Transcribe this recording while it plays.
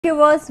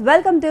Viewers,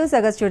 welcome to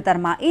Sogasu Chuda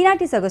Tarama.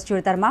 ఈనాటి Sogasu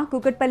Chuda Tarama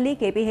Kukatpally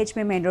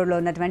KPHP main road లో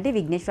ఉన్నటువంటి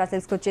Vighneshwara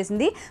silks కి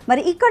వచ్చేసింది.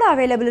 మరి ఇక్కడ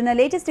అవైలబుల్ ఉన్న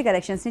లేటెస్ట్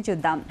కలెక్షన్స్ ని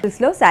చూద్దాం. సిల్క్స్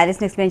లో సారీస్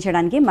ని ఎక్స్ప్లెయిన్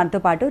చేయడానికి మనతో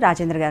పాటు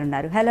రాజేంద్ర గారు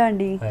ఉన్నారు. హలో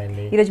అండి.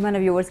 ఈ రోజు మన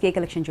వ్యూవర్స్ కి ఏ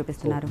కలెక్షన్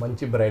చూపిస్తున్నారు?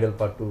 మంచి బ్రైడల్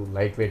పట్టు,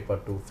 లైట్ వెయిట్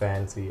పట్టు,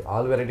 ఫ్యాన్సీ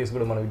ఆల్ వెరైటీస్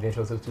కూడా మన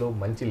విఘ్నేశ్వర సిల్క్స్ లో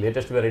మంచి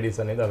లేటెస్ట్ వెరైటీస్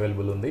అనేది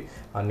అవైలబుల్ ఉంది.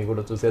 అన్ని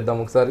కూడా చూసేద్దాం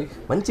ఒకసారి.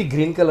 మంచి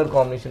గ్రీన్ కలర్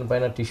కాంబినేషన్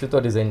పైన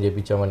టిష్యూతో డిజైన్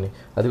చేయించామండి.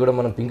 అది కూడా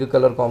మనం పింక్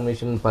కలర్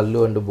కాంబినేషన్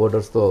పళ్ళు అండ్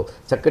బోర్డర్స్ తో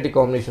చక్కటి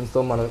కాంబినేషన్స్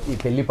తో మనం ఈ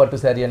పెళ్లి పట్టు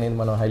శారీ అనేది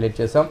మనం హైలైట్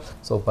చేసాం.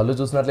 సో పళ్ళు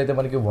చూసినట్లయితే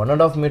మనకి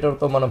 1.5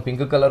 మీటర్తో మనం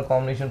పింక్ కలర్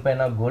కాంబినేషన్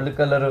పైన గోల్డ్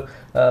కలర్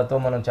తో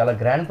మనం చాలా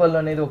గ్రాండ్ పళ్ళు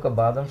అనేది ఒక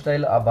బాదం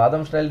స్టైల్, ఆ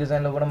బాదం స్టైల్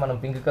డిజైన్లో కూడా మనం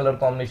పింక్ కలర్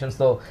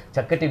కాంబినేషన్స్తో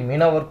చక్కటి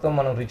మీనా వర్క్తో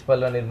మనం రిచ్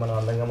పళ్ళు అనేది మనం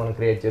అందంగా మనం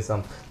క్రియేట్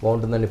చేసాం.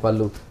 బాగుంటుందండి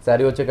పళ్ళు.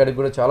 శారీ వచ్చేకాడికి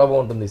కూడా చాలా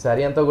బాగుంటుంది.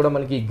 శారీ అంతా కూడా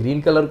మనకి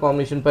గ్రీన్ కలర్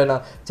కాంబినేషన్ పైన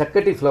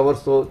చక్కటి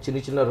ఫ్లవర్స్తో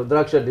చిన్న చిన్న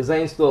రుద్రాక్ష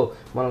డిజైన్స్తో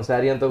మనం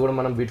శారీ అంతా కూడా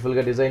మనం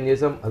బ్యూటిఫుల్గా డిజైన్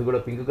చేసాం. అది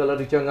కూడా పింక్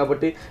కలర్ ఇచ్చాం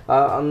కాబట్టి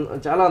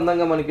చాలా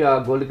అందంగా మనకి ఆ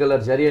గోల్డ్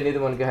కలర్ జరీ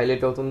అనేది మనకి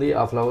హైలైట్ అవుతుంది.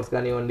 ఆ ఫ్లవర్స్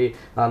కానివ్వండి,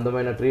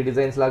 అందమైన ట్రీ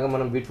డిజైన్స్ లాగా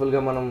మనం బ్యూటిఫుల్గా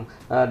మనం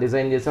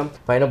డిజైన్ చేసాం.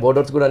 పైన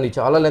బోర్డర్స్ కూడా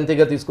చాలా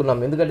లెంతీగా తీసుకున్నాం,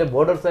 ఎందుకంటే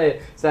బోర్డర్స్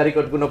శారీ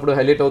కట్టుకున్నప్పుడు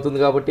హైలైట్ అవుతుంది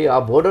కాబట్టి ఆ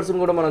బోర్డర్స్ని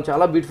కూడా మనం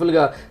చాలా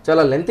బ్యూటిఫుల్గా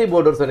చాలా లెంతీ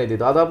బోర్డర్స్ అనేది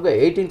దాదాపుగా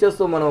 8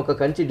 ఇంచెస్తో మనం ఒక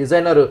కంచి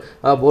డిజైనర్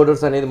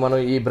బోర్డర్స్ అనేది మనం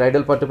ఈ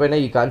బ్రైడల్ పట్టు పైన,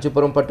 ఈ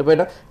కాంచీపురం పట్టు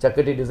పైన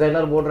చక్కటి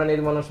డిజైనర్ బోర్డర్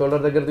అనేది మనం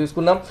షోల్డర్ దగ్గర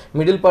తీసుకున్నాం.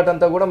 మిడిల్ పార్ట్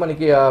అంతా కూడా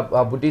మనకి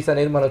ఆ బుటీస్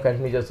అనేది మనం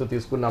కంటిన్యూ చేస్తూ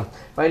తీసుకున్నాం.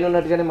 పైన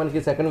ఉన్నట్టుగానే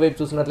మనకి సెకండ్ వైపు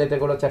చూసినట్లయితే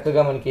కూడా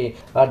చక్కగా మనకి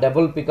ఆ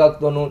డబుల్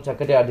పికాక్తోనూ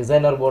చక్కటి ఆ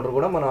డిజైనర్ బోర్డర్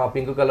కూడా మనం ఆ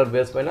పింక్ కలర్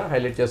బేస్ పైన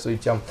హైలైట్ చేస్తూ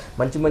ఇచ్చాం.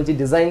 మంచి మంచి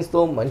డిజైన్స్తో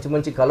మంచి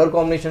మంచి కలర్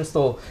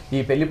కాంబినేషన్స్తో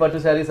ఈ పెళ్లి పట్టు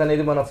శారీస్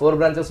అనేది మన 4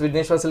 బ్రాంచెస్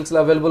విఘ్నేశ్వర సిల్క్స్లో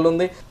అవైలబుల్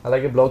ఉంది.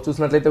 అలాగే బ్లౌజ్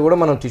చూసినట్లయితే కూడా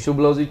మనం టిష్యూ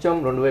బ్లౌజ్ ఇచ్చాం.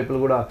 రెండు వైపులు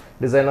కూడా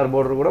డిజైనర్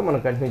బోర్డర్ కూడా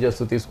మనం కంటిన్యూ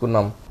చేస్తూ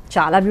తీసుకున్నాం.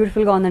 చాలా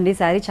బ్యూటిఫుల్ గా ఉందండి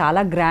శారీ,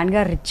 చాలా గ్రాండ్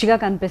గా రిచ్ గా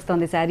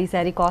కనిపిస్తుంది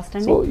శారీ కాస్ట్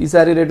అండి. సో ఈ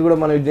శారీ రేట్ కూడా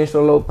మన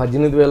విఘ్నేశ్వరంలో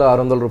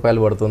 18,600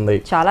 రూపాయలు పడుతుంది.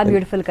 చాలా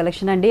బ్యూటిఫుల్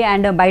కలెక్షన్ అండి.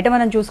 అండ్ బయట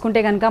మనం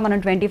చూసుకుంటే కనుక మనం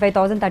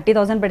 25,000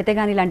 30,000 పెడితే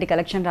కానీ ఇలాంటి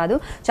కలెక్షన్ రాదు.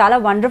 చాలా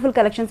వండర్ఫుల్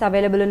కలెక్షన్స్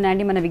అవైలబుల్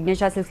ఉన్నాయండి మన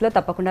విఘ్నేశ్వర సిల్క్స్ లో.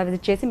 తప్పకుండా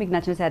విజిట్ చేసి మీకు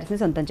నచ్చిన శారీస్ ని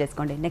సొంతం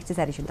చేసుకోండి. నెక్స్ట్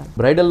శారీ చూద్దాం.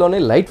 బ్రైడల్ లోనే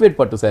లైట్ వెయిట్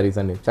పట్టు శారీస్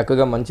అండి.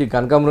 చక్కగా మంచి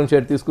కనకాంబరం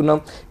షేడ్ తీసుకున్నాం.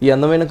 ఈ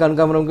అందమైన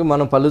కనకాంబరంకి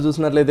మనం పళ్ళు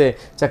చూసినట్లయితే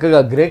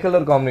చక్కగా గ్రే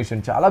కలర్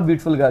కాంబినేషన్, చాలా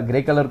బ్యూటిఫుల్ గా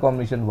గ్రే కలర్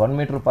కాంబినేషన్ 1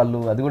 మీటర్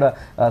పళ్ళు, అది కూడా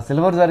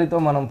సిల్వర్ జరీతో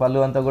మనం పళ్ళు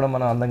అంతా కూడా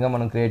మనం అందంగా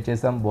మనం క్రియేట్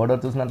చేసాం. బోర్డర్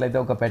చూసినట్లయితే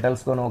ఒక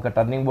పెటల్స్తోనూ ఒక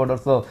టర్నింగ్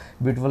బోర్డర్స్తో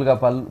బ్యూటిఫుల్గా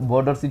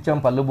బోర్డర్స్ ఇచ్చాం.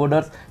 పళ్ళు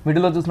బోర్డర్స్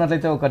మిడిల్లో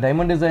చూసినట్లయితే ఒక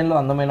డైమండ్ డిజైన్లో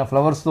అందమైన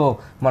ఫ్లవర్స్తో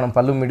మనం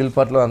పళ్ళు మిడిల్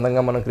పార్ట్లో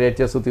అందంగా మనం క్రియేట్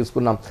చేస్తూ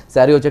తీసుకున్నాం.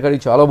 శారీ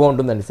వచ్చేకాడికి చాలా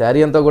బాగుంటుందండి.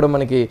 శారీ అంతా కూడా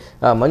మనకి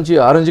మంచి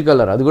ఆరెంజ్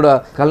కలర్, అది కూడా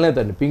కలనేత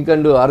అండి. పింక్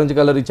అండ్ ఆరెంజ్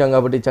కలర్ ఇచ్చాం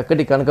కాబట్టి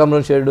చక్కటి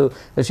కనకాంబరం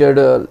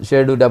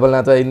షేడ్ డబల్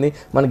నేత అయింది.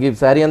 మనకి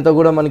శారీ అంతా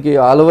కూడా మనకి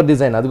ఆల్ ఓవర్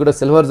డిజైన్, అది కూడా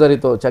సిల్వర్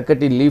జరీతో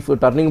చక్కటి లీఫ్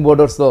టర్నింగ్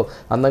బోర్డర్స్తో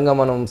అందంగా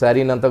మనం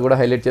శారీని అంతా కూడా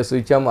హైలైట్ చేస్తూ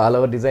ఇచ్చాం. ఆల్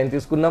ఓవర్ డిజైన్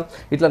తీసుకున్నాం.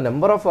 ఇట్లా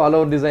number of all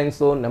over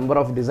డిజైన్స్తో, number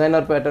of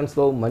designer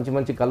ప్యాటర్న్స్తో, మంచి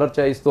మంచి కలర్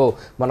చాయిస్తో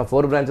మన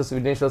 4 బ్రాంచెస్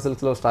విఘ్నేశ్వర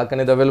సిల్క్స్లో స్టాక్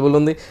అనేది అవైలబుల్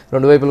ఉంది.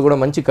 రెండు వైపులు కూడా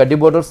మంచి కడ్డీ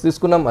బోర్డర్స్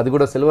తీసుకున్నాం. అది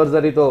కూడా సిల్వర్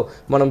జరీతో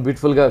మనం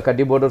బ్యూటిఫుల్గా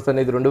కడ్డీ బోర్డర్స్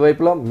అనేది రెండు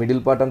వైపులో,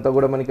 మిడిల్ పార్ట్ అంతా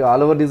కూడా మనకి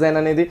ఆల్ ఓవర్ డిజైన్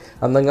అనేది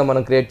అందంగా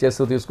మనం క్రియేట్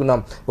చేస్తూ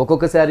తీసుకున్నాం.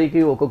 ఒక్కొక్క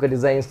శారీకి ఒక్కొక్క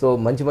డిజైన్స్తో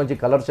మంచి మంచి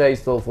కలర్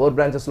చాయిస్తో 4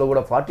 బ్రాంచెస్లో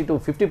కూడా 40 to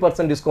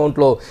 50%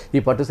 డిస్కౌంట్లో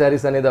ఈ పట్టు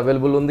శారీస్ అనేది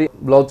అవైలబుల్ ఉంది.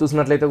 బ్లౌజ్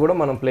చూసినట్లయితే కూడా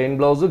మనం plain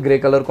blouse, grey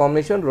colour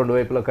combination, రెండు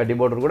వైపులో కడ్డీ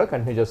బోర్డర్ కూడా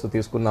కంటిన్యూ చేస్తూ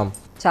తీసుకున్నాం.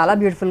 చాలా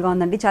బ్యూటిఫుల్ గా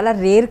ఉందండి. చాలా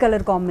rare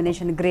colour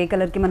combination, grey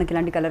colour కి మనకి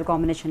ఇలాంటి కలర్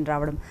కాంబినేషన్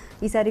రావడం.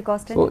 ఈ సారీ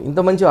కాస్ట్ ఇంత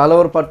మంచి ఆల్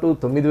ఓవర్ పట్టు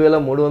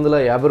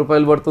 9,350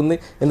 రూపాయలు పడుతుంది.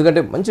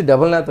 ఎందుకంటే మంచి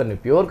డబల్ నేత అండి,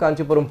 ప్యూర్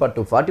కాంచీపురం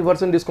పట్టు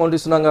 40% డిస్కౌంట్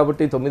ఇస్తున్నాం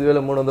కాబట్టి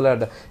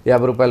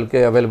 9,350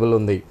 రూపాయలకే అవైలబుల్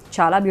ఉంది.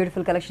 చాలా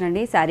బ్యూటిఫుల్ కలెక్షన్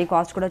అండి. శారీ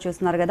కాస్ట్ కూడా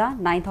చూస్తున్నారు కదా,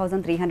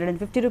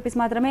 9,350 రూపీస్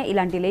మాత్రమే.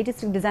 ఇలాంటి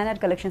లేటెస్ట్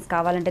డిజైనర్ కలెక్షన్స్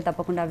కావాలంటే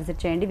తప్పకుండా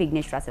విజిట్ చేయండి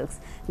విఘ్నేశ్వర సిల్క్స్.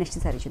 నెక్స్ట్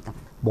సారీ చూద్దాం.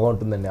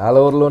 బాగుంటుందండి. ఆల్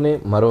ఓవర్లోనే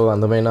మరో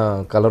అందమైన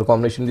కలర్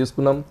కాంబినేషన్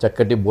తీసుకున్నాం.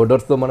 చక్కటి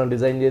బోర్డర్స్తో మనం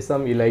డిజైన్ చేస్తాం.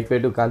 ఈ లైట్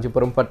వెయిట్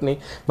కాంచీపురం పట్టుని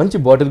మంచి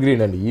బాటిల్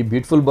గ్రీన్ అండి. ఈ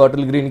బ్యూటిఫుల్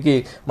బాటిల్ గ్రీన్కి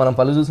మనం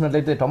పళ్ళు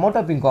చూసినట్లయితే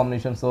టొమాటో పింక్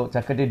కాంబినేషన్స్తో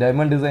చక్కటి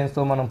డైమండ్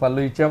డిజైన్స్తో మనం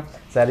పళ్ళు ఇచ్చాం.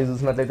 శారీ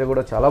చూసినట్లయితే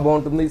కూడా చాలా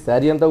బాగుంటుంది.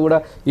 శారీ అంతా కూడా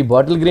ఈ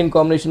బాటిల్ గ్రీన్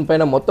కాంబినేషన్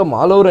పైన మొత్తం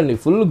ఆల్ ఓవర్ అండి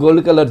ఫుల్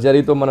గోల్డ్ కలర్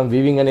జరీతో మనం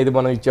వీవింగ్ అనేది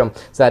మనం ఇచ్చాం.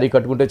 శారీ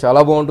కట్టుకుంటే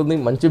చాలా బాగుంటుంది.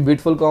 మంచి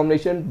బ్యూటిఫుల్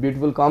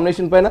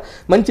కాంబినేషన్ పైన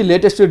మంచి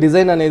లేటెస్ట్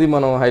డిజైన్ అనేది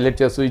మనం హైలైట్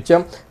చేస్తూ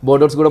ఇచ్చాం.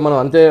 బోర్డర్స్ కూడా మనం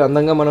అంతే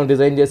అందంగా మనం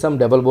డిజైన్ చేసాం.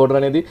 డబుల్ బోర్డర్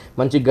అనేది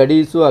మంచి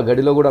గడీస్, ఆ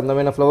గడిలో కూడా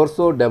అందమైన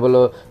ఫ్లవర్స్తో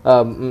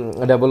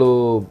డబుల్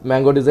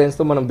మ్యాంగో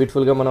డిజైన్స్తో మనం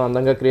బ్యూటిఫుల్గా మనం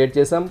అందంగా క్రియేట్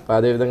చేసాం.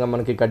 అదేవిధంగా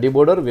మనకి కడ్డీ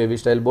బోర్డర్, వేవీ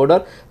స్టైల్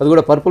బోర్డర్, అది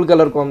కూడా పర్పుల్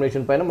కలర్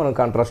కాంబినేషన్ పైన మనం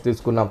కాంట్రాస్ట్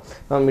తీసుకున్నాం.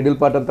 మిడిల్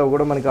పార్ట్ అంతా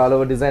కూడా మనకి ఆల్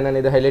ఓవర్ డిజైన్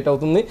అనేది హైలైట్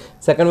అవుతుంది.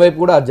 సెకండ్ వైపు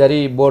కూడా ఆ జరీ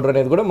బోర్డర్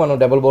అనేది కూడా మనం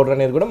డబుల్ బోర్డర్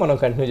అనేది కూడా మనం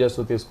కంటిన్యూ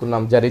చేస్తూ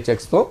తీసుకున్నాం జరీ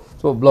చెక్స్తో.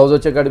 సో బ్లౌజ్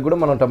వచ్చేకాడికి కూడా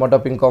మనం టమాటా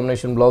పింక్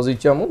కాంబినేషన్ బ్లౌజ్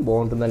ఇచ్చాము.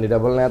 బాగుంటుందండి.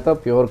 డబుల్ నేత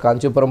ప్యూర్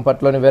కాంచీపురం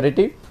పట్టులోని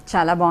వెరైటీ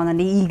చాలా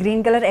బాగుందండి. ఈ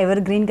green colour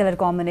ever green colour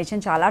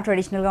combination చాలా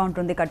ట్రెడిషనల్ గా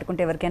ఉంటుంది.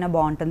 కట్టుకుంటే ఎవరికైనా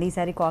బాగుంటుంది. ఈ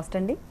సారీ కాస్ట్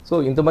అండి. సో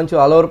ఇంత మంచి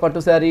ఆల్ ఓవర్ పట్టు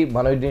శారీ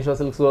మన విఘ్నేశ్వర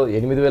సిల్క్స్ లో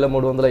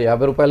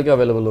 8,350 రూపాయలకి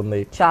అవైలబుల్ ఉంది.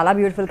 చాలా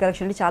బ్యూటిఫుల్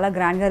కలెక్షన్ అండి, చాలా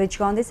గ్రాండ్ గా రిచ్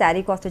గా ఉంది.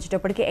 శారీ కాస్ట్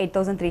వచ్చేటప్పటికి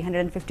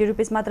 8,350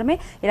 రూపీస్ మాత్రమే.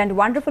 ఇలాంటి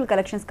వండర్ఫుల్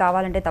కలెక్షన్స్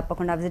కావాలంటే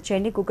తప్పకుండా విజిట్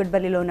చేయండి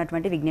కూకట్పల్లిలో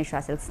ఉన్నటువంటి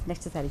విఘ్నేశ్వర సిల్క్స్.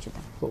 నెక్స్ట్ శారీ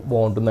చూద్దాం.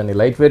 బాగుంటుందండి,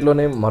 లైట్ వెయిట్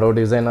లోనే మరో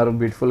డిజైనర్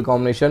బ్యూటిఫుల్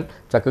కాంబినేషన్.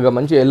 చక్కగా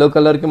మంచి ఎల్లో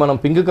కలర్ కి మనం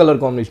పింక్ కలర్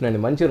కాంబినేషన్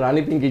అండి, మంచి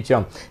రాణి పింక్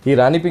ఇచ్చాం. ఈ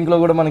రాణి పింక్ లో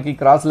కూడా మనకి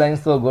క్రాస్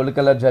లైన్స్ తో గోల్డ్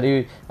కలర్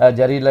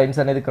జరీ లైన్స్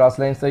అనేది క్రాస్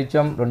లైన్స్ తో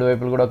ఇచ్చాం. రెండు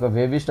వైపులు కూడా ఒక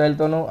వేవీ స్టైల్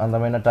తోను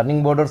అందమైన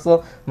టర్నింగ్ బోర్డర్స్ తో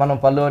మనం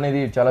పళ్ళు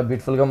అనేది చాలా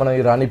బ్యూటిఫుల్ గా మనం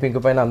ఈ రాణి పింక్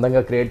పైన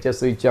అందంగా క్రియేట్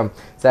చేస్తూ ఇచ్చాం.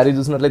 శారీ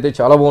చూసినట్లయితే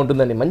చాలా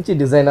బాగుంటుందండి, మంచి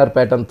డిజైనర్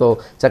ప్యాటర్న్ తో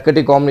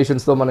చక్కటి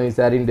కాంబినేషన్స్ తో మనం ఈ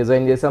శారీని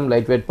డిజైన్ చేసాం.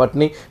 లైట్ వెయిట్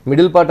పట్ని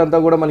మిడిల్ పార్ట్ అంతా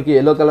కూడా మనకి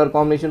ఎల్లో కలర్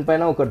కాంబినేషన్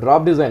పైన ఒక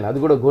డ్రాప్ డిజైన్, అది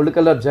కూడా గోల్డ్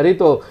కలర్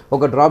జరీతో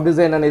ఒక డ్రాప్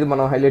డిజైన్ అనేది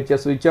మనం హైలైట్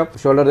చేస్తూ ఇచ్చాం.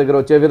 షోల్డర్ దగ్గర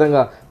వచ్చే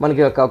విధంగా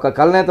మనకి ఒక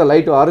కల్నేత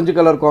లైట్ ఆరెంజ్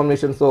కలర్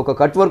కాంబినేషన్స్ తో ఒక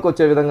కట్ వర్క్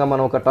వచ్చే విధంగా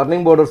మనం ఒక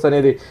టర్నింగ్ బోర్డర్స్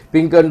అనేది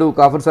pink and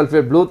copper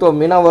sulphate blue తో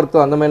మీనా వర్క్ తో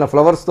అందమైన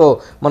ఫ్లవర్స్ తో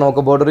మనం ఒక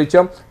బోర్డర్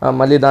ఇచ్చాం.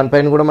 మళ్ళీ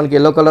దానిపైన కూడా మనకి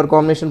ఎల్లో కలర్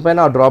కాంబినేషన్ పైన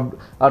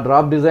ఆ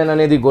డ్రాప్ డిజైన్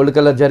అనేది గోల్డ్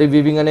కలర్ జరీ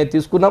వీవింగ్ అనేది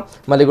తీసుకున్నాం.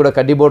 మళ్ళీ కూడా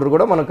కడ్డీ బోర్డర్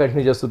కూడా మనం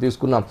కంటిన్యూ చేస్తూ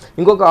తీసుకున్నాం.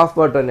 ఇంకొక హాఫ్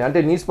పార్ట్ అండి, అంటే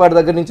నీస్ పార్ట్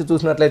దగ్గర నుంచి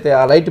చూసినట్లయితే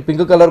ఆ లైట్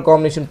పింక్ కలర్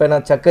కాంబినేషన్ పైన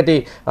చక్కటి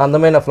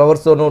అందమైన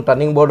ఫ్లవర్స్ తోను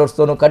టర్నింగ్ బోర్డర్స్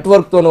తోను కట్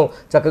వర్క్ తోను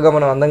చక్కగా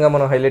మనం అందంగా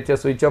మనం హైలైట్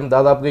చేస్తూ ఇచ్చాం.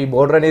 దాదాపుగా ఈ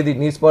బోర్డర్ అనేది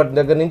నీస్ పార్ట్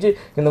దగ్గర నుంచి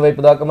కింద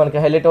వైపు దాకా మనకి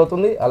హైలైట్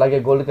అవుతుంది. అలాగే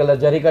గోల్డ్ కలర్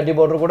జరీ కడ్డీ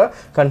బోర్డర్ కూడా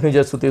కంటిన్యూ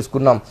చేస్తూ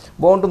తీసుకున్నాం.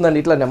 బాగుంటుందండి,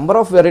 ఇట్లా నెంబర్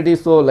ఆఫ్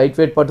వెరైటీస్ తో లైట్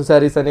వెయిట్ పట్టు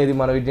శారీస్ అనేది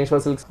మన విఘ్నేశ్వర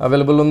సిల్క్స్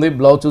అవైలబుల్ ఉంది.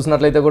 బ్లౌజ్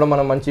చూసినట్లయితే కూడా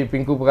మనం మంచి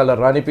పింక్ కలర్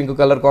రాణి పింక్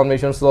కలర్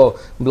కాంబినేషన్స్ తో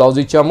బ్లౌజ్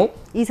ఇచ్చాము.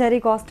 ఈ సారీ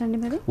కాస్ట్ అండి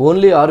మరి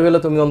ఓన్లీ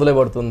 6,900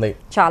 పడుతుంది.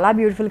 చాలా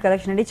బ్యూటిఫుల్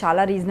కలెక్షన్ అండి,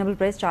 చాలా రీజనబుల్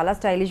ప్రైస్, చాలా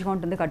స్టైలిష్ గా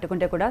ఉంటుంది.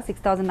 కట్టుకుంటే కూడా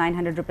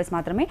 6,900 రూపీస్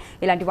మాత్రమే.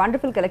 ఇలాంటి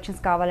వండర్ఫుల్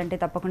కలెక్షన్స్ కావాలంటే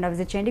తప్పకుండా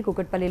విజిట్ చేయండి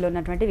కూకట్పల్లిలో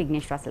ఉన్నటువంటి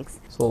విఘ్నేశ్వర సిల్క్స్.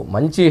 సో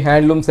మంచి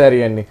హ్యాండ్లూమ్ శారీ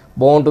అండి,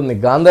 బాగుంటుంది.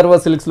 గాంధర్వ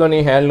సిల్క్స్ లోని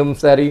హ్యాండ్లూమ్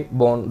శారీ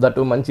బాగుంది.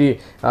 దట్టు మంచి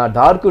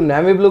డార్క్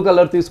నేవీ బ్లూ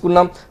కలర్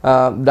తీసుకున్నాం.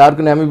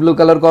 Dark navy blue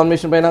colour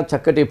combination పైన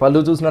చక్కటి పళ్ళు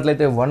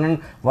చూసినట్లయితే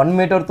 1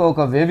 మీటర్ తో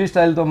ఒక వేవీ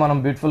స్టైల్ తో మనం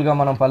బ్యూటిఫుల్ గా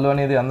మనం పళ్ళు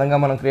అనేది అందంగా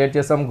మనం క్రియేట్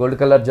చేసాం. గోల్డ్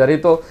కలర్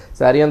జరీతో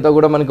శారీ అంతా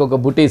కూడా మనకి ఒక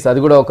బుటీస్, అది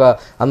కూడా ఒక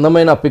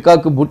అందమైన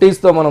పికాక్ బుటీస్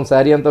తో మనం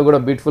శారీ అంతా కూడా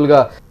బ్యూటిఫుల్ గా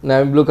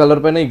నేవీ బ్లూ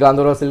కలర్ పైన ఈ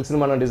గాంధర్వ సిల్క్స్ ని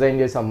మనం డిజైన్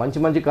చేసాం. మంచి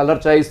మంచి కలర్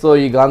చాయిస్ తో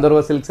ఈ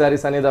గాంధర్వ సిల్క్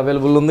శారీస్ అనేది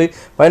అవైలబుల్ ఉంది.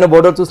 పైన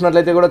బోర్డర్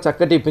చూసినట్లయితే కూడా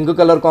చక్కటి పింక్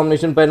కలర్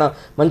కాంబినేషన్ పైన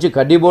మంచి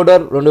కడ్డీ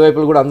బోర్డర్, రెండు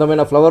వైపులు కూడా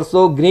అందమైన ఫ్లవర్స్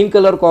తో green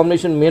colour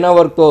combination Meena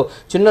work తో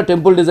చిన్న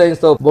టెంపుల్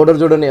డిజైన్స్ తో బోర్డర్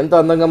చూడండి ఎంత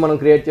అందంగా మనం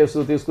క్రియేట్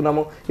చేస్తూ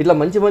తీసుకున్నాము. ఇట్లా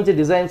మంచి మంచి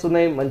డిజైన్స్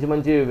ఉన్నాయి, మంచి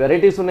మంచి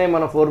వెరైటీస్ ఉన్నాయి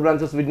మన 4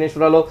 branches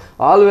విఘ్నేశ్వరలో.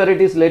 All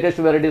varieties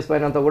latest varieties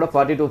పైన అంతా కూడా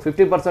 40 to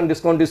 50%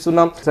 డిస్కౌంట్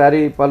ఇస్తున్నాం.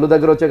 శారీ పళ్ళు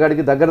దగ్గర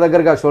వచ్చేకాడికి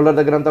దగ్గరగా షోల్డర్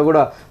దగ్గర అంతా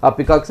కూడా ఆ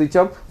పికాక్స్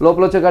ఇచ్చాం.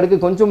 లోపల వచ్చేకాడికి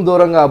కొంచెం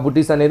దూరంగా ఆ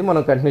బుటీస్ అనేది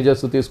మనం కంటిన్యూ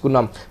చేస్తూ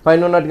తీసుకున్నాం.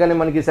 పైన ఉన్నట్టుగానే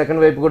మనకి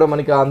సెకండ్ వైపు కూడా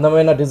మనకి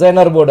అందమైన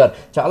డిజైనర్ బోర్డర్,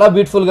 చాలా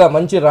బ్యూటిఫుల్ గా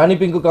మంచి రాణి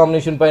పింక్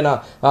కాంబినేషన్ పైన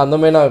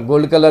అందమైన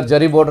గోల్డ్ కలర్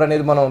జరీ బోర్డర్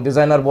అనేది మనం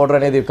డిజైనర్ బోర్డర్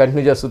అనేది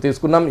కంటిన్యూ చేస్తూ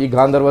తీసుకున్నాం ఈ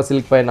గాంధర్వ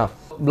సిల్క్ పైన.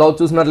 బ్లౌజ్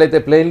చూసినట్లయితే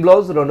ప్లెయిన్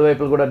బ్లౌజ్, రెండు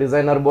వైపులు కూడా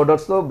డిజైనర్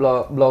బోర్డర్స్ తో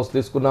బ్లౌజ్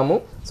తీసుకున్నాము.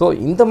 సో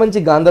ఇంత మంచి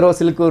గాంధర్వ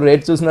సిల్క్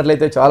రేట్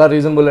చూసినట్లయితే చాలా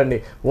రీజనబుల్ అండి.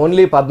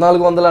 ఓన్లీ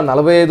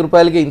 1,445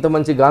 రూపాయలకి ఇంత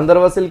మంచి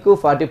గాంధర్వ సిల్క్,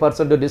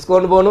 40%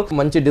 డిస్కౌంట్ బోను,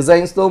 మంచి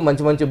డిజైన్స్ తో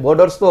మంచి మంచి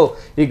బోర్డర్స్ తో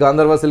ఈ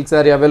గాంధర్వ సిల్క్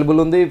శారీ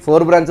అవైలబుల్ ఉంది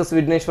 4 బ్రాంచెస్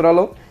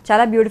విఘ్నేశ్వరలో.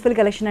 చాలా బ్యూటిఫుల్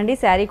కలెక్షన్ అండి.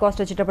 శారీ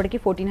కాస్ట్ వచ్చేటప్పటికి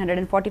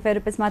 1,445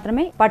 రూపీస్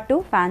మాత్రమే. పట్టు,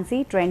 fancy,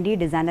 trendy,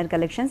 designer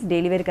collections,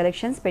 daily wear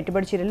collections,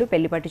 పెట్టుబడి చీరలు,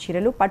 పెళ్లి పట్టు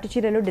చీరలు, పట్టు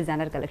చీరలు,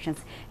 డిజైనర్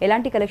కలెక్షన్స్,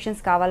 ఎలాంటి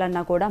కలెక్షన్స్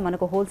కావాలన్నా కూడా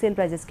మనకు హోల్సేల్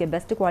ప్రైజెస్ కి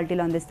బెస్ట్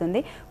క్వాలిటీలో అందిస్తుంది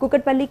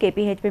కూకట్పల్లి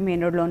KPHP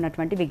మెయిన్ రోడ్ లో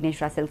ఉన్నటువంటి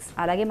విఘ్నేశ్వర సిల్క్స్.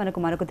 అలాగే మనకు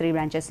 3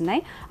 బ్రాంచెస్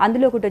ఉన్నాయి.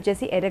 అందులో ఒకటి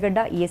వచ్చేసి ఎర్రగడ్డ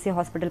ESA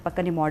హాస్పిటల్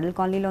పక్కనే మోడల్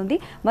కాలనీలో ఉంది.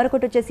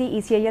 మరొకటి వచ్చేసి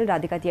ECIL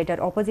Radhika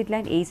theatre opposite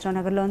line ఏఈస్ట్రా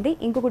Nagar లో ఉంది.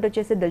 ఇంకొకటి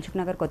వచ్చేసి దిల్సుఖ్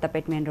నగర్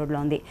కొత్తపేట మెయిన్ రోడ్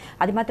లో ఉంది.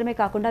 అది మాత్రమే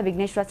కాకుండా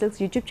విఘ్నేశ్వర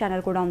సిల్క్స్ యూట్యూబ్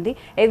ఛానల్ కూడా ఉంది.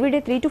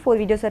 ఎవ్రీడే 3 to 4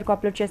 వీడియోస్ వరకు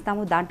అప్లోడ్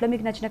చేస్తాము. దాంట్లో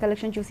మీకు నచ్చిన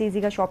కలెక్షన్ చూసి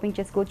ఈజీగా షాపింగ్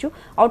చేసుకోవచ్చు.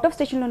 అవుట్ ఆఫ్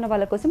స్టేషన్ లో ఉన్న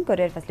వాళ్ళ కోసం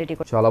కొరియర్ ఫెసిలిటీ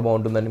చాలా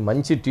బాగుంటుందండి.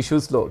 మంచి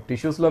టిష్యూస్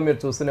లో మీరు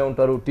చూస్తూనే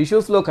ఉంటారు.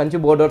 టిష్యూస్ లో కంచి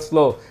బోర్డర్స్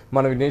లో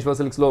మన విఘ్నేశ్వర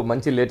సిల్క్స్ లో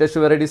మంచి లేటెస్ట్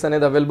వెరైటీస్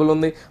అనేది అవైలబుల్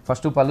ఉంది.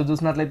 ఫస్ట్ పళ్ళు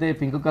చూసినట్లయితే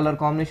పింక్ కలర్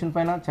కాంబినేషన్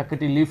పైన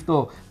చక్కటి లీఫ్ తో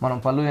మనం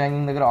పళ్ళు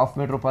హ్యాంగింగ్ దగ్గర 1/2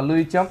 మీటర్ పళ్ళు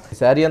ఇచ్చాం.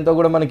 శారీ అంతా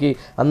కూడా మనకి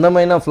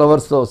అందమైన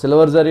ఫ్లవర్స్ తో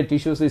సిల్వర్ జరీ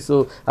టిష్యూస్ ఇస్తూ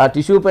ఆ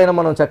టిష్యూ పైన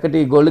మనం చక్కటి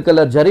గోల్డ్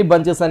కలర్ జరీ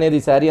బంచెస్ అనేది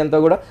శారీ అంతా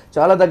కూడా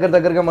చాలా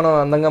దగ్గరగా మనం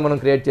అందంగా మనం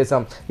క్రియేట్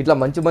చేసాం. ఇట్లా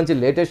మంచి మంచి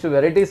లేటెస్ట్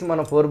వెరైటీస్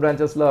మన 4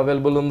 బ్రాంచెస్ లో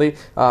అవైలబుల్ ఉంది.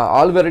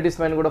 ఆల్ వెరైటీస్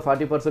పైన కూడా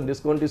 40%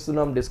 డిస్కౌంట్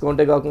ఇస్తున్నాం.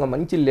 డిస్కౌంటే కాకుండా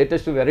మంచి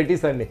లేటెస్ట్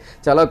వెరైటీస్ అండి,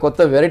 చాలా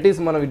కొత్త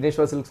వెరైటీస్ మన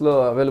విఘ్నేశ్వర సిల్క్స్ లో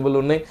అవైలబుల్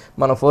ఉన్నాయి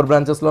మన 4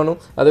 బ్రాంచెస్ లోను.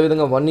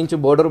 అదేవిధంగా 1 ఇంచ్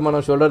బోర్డర్ మనం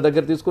షోల్డర్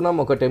దగ్గర తీసుకున్నాం.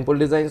 ఒక టెంపుల్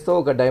డిజైన్స్ తో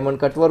ఒక డైమండ్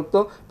కట్ వర్క్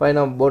తో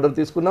పైన బోర్డర్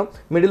తీసుకున్నాం.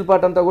 మిడిల్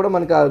పార్ట్ అంతా కూడా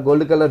మనకి ఆ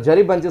గోల్డ్ కలర్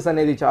జరీ బంచెస్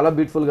అనేది చాలా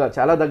బ్యూటిఫుల్ గా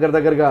చాలా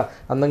దగ్గరగా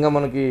అందంగా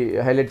మనకి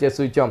హైలైట్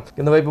చేస్తూ ఇచ్చాం.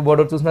 కింద వైపు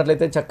బోర్డర్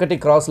చూసినట్లయితే చక్కటి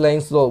క్రాస్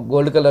లైన్స్ తో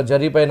గోల్డ్ కలర్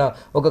జరీ పైన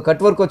ఒక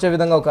కట్ వర్క్ వచ్చే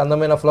విధంగా ఒక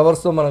అందమైన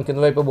ఫ్లవర్స్ తో మనం కింద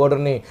వైపు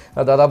బోర్డర్ ని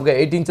దాదాపుగా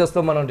 8 ఇంచెస్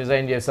తో మనం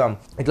డిజైన్ చేసాం.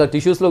 ఇట్లా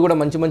టిష్యూస్ లో కూడా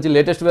మంచి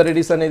లేటెస్ట్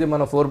వెరైటీస్ అనేది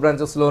మన 4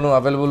 బ్రాంచెస్ లోను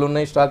అవైలబుల్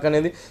ఉన్నాయి స్టాక్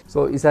అనేది. సో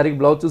ఈ సారికి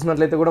బ్లౌజ్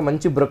చూసినట్లయితే కూడా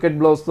మంచి బ్రొకెట్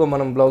బ్లౌజ్ తో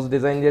మనం బ్లౌజ్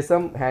డిజైన్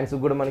చేసాం. హ్యాండ్స్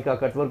కూడా మనకి ఆ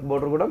కట్ వర్క్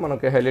బోర్డర్ కూడా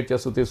మనకి హైలైట్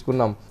చేస్తూ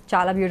తీసుకున్నాం.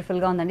 చాలా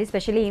బ్యూటిఫుల్గా ఉందండి.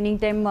 స్పెషల్లీ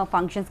ఈవినింగ్ టైం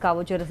ఫంక్షన్స్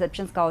కావచ్చు,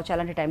 రిసెప్షన్స్ కావచ్చు,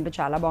 అలాంటి టైంలో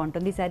చాలా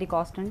బాగుంటుంది. ఈ శారీ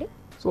కాస్ట్ అండి?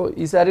 సో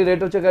ఈ శారీ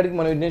రేట్ వచ్చేకాడికి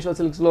మన విఘ్నేశ్వర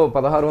సిల్క్స్లో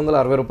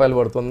 1660 రూపాయలు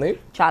పడుతుంది.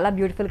 చాలా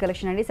బ్యూటిఫుల్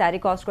కలెక్షన్ అండి. శారీ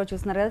కాస్ట్ కూడా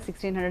చూస్తున్నారు కదా,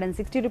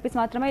 1660 రూపీస్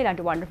మాత్రమే.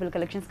 ఇలాంటి వండర్ఫుల్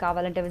కలెక్షన్స్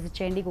కావాలంటే విజిట్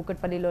చేయండి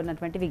కూకట్పల్లిలో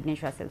ఉన్నటువంటి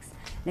విఘ్నేశ్వర సిల్క్స్.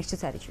 నెక్స్ట్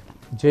శారీ చూద్దాం.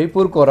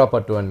 జైపూర్ కోరా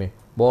పట్టు అండి,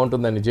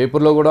 బాగుంటుందండి.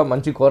 జైపూర్లో కూడా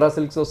మంచి కోరా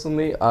సిల్క్స్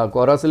వస్తుంది. ఆ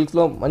కోరా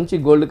సిల్క్స్లో మంచి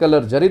గోల్డ్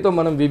కలర్ జరీతో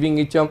మనం వీవింగ్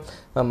ఇచ్చాం.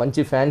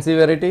 మంచి ఫ్యాన్సీ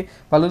వెరైటీ.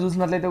 పళ్ళు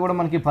చూసినట్లయితే కూడా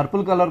మనకి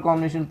పర్పుల్ కలర్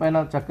కాంబినేషన్ పైన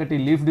చక్కటి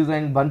లీఫ్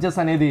డిజైన్ బంచెస్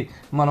అనేది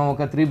మనం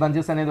ఒక 3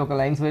 బంచెస్ అనేది ఒక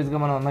లైన్స్ వైజ్గా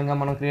మనం అందంగా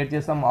మనం క్రియేట్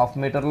చేస్తాం. హాఫ్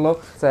మీటర్లో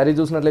శారీ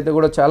చూసినట్లయితే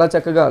కూడా చాలా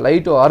చక్కగా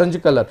లైట్ ఆరెంజ్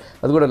కలర్,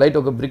 అది కూడా లైట్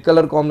ఒక బ్రిక్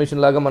కలర్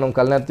కాంబినేషన్ లాగా మనం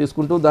కలర్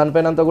తీసుకుంటూ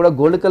దానిపైన అంతా కూడా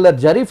గోల్డ్ కలర్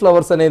జరీ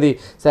ఫ్లవర్స్ అనేది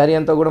శారీ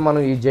అంతా కూడా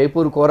మనం ఈ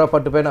జైపూర్ కోరా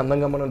పట్టు పైన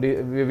అందంగా మనం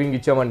వీవింగ్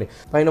ఇచ్చామండి.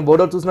 పైన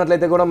బోర్డర్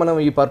చూసినట్లయితే కూడా మనం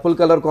ఈ పర్పుల్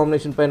కలర్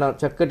కాంబినేషన్ పైన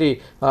చక్కటి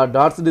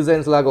డాట్స్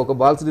డిజైన్స్ లాగా, ఒక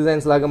బాల్స్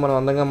డిజైన్స్ లాగా మనం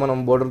అందంగా మనం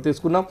బోర్డర్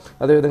తీసుకున్నాం.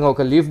 అదేవిధంగా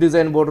ఒక లీఫ్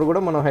డిజైన్ బోర్డర్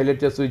కూడా మనం హైలైట్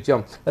చేస్తూ ఇచ్చాం.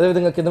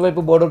 అదేవిధంగా కింద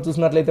వైపు బోర్డర్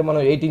చూసినట్లయితే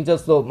మనం 8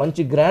 ఇంచెస్తో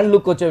మంచి గ్రాండ్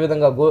లుక్ వచ్చే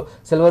విధంగా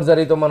సిల్వర్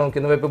జరీతో మనం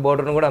కింద వైపు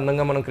బోర్డర్ను కూడా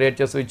అందంగా మనం క్రియేట్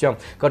చేస్తూ ఇచ్చాం.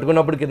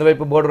 కట్టుకున్నప్పుడు కింద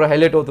వైపు బోర్డర్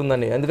హైలైట్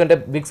అవుతుందండి, ఎందుకంటే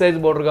బిగ్ సైజ్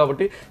బోర్డర్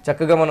కాబట్టి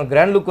చక్కగా మనం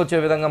గ్రాండ్ లుక్ వచ్చే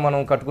విధంగా మనం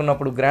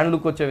కట్టుకున్నప్పుడు గ్రాండ్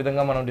లుక్ వచ్చే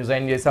విధంగా మనం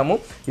డిజైన్ చేసాము.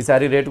 ఈ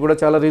సారీ రేట్ కూడా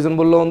చాలా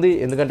రీజనబుల్లో ఉంది,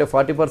 ఎందుకంటే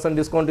 40%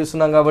 డిస్కౌంట్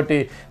ఇస్తున్నాం కాబట్టి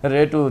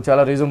రేటు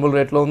చాలా రీజనబుల్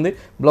రేట్లో ఉంది.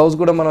 బ్లౌజ్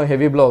కూడా మనం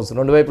హెవీ బ్లౌజ్,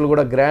 రెండు వైపులు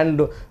కూడా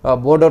గ్రాండ్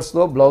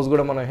బోర్డర్స్తో బ్లౌజ్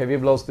కూడా మనం హెవీ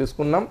బ్లౌజ్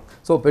తీసుకున్నాం.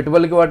 సో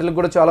పెట్టుబడికి వాటికి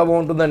కూడా చాలా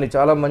బాగుంటుందండి.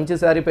 చాలా మంచి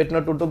శారీ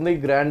పెట్టినట్టు ఉంటుంది,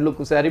 గ్రాండ్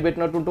లుక్ శారీ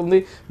పెట్టినట్టు ఉంటుంది.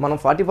 మనం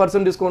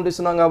 40% డిస్కౌంట్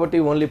ఇస్తున్నాం కాబట్టి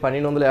ఓన్లీ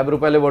 1250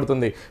 రూపాయలే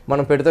పడుతుంది.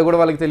 మనం పెడితే కూడా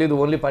వాళ్ళకి తెలియదు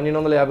ఓన్లీ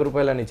 1250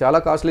 రూపాయలు అని. చాలా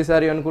కాస్ట్లీ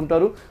శారీ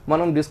అనుకుంటారు.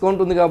 మనం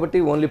డిస్కౌంట్ ఉంది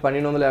కాబట్టి ఓన్లీ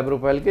 1250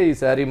 రూపాయలకే ఈ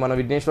శారీ మన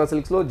విఘ్నేశ్వర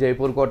సిల్క్స్లో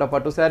జైపూర్ కోట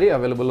పట్టు శారీ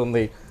అవైలబుల్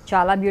ఉంది.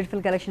 చాలా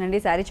బ్యూటిఫుల్ కలెక్షన్ అండి.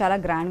 శారీ చాలా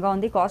గ్రాండ్గా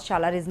ఉంది. కాస్ట్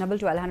చాలా రీజనబుల్,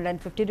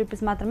 1250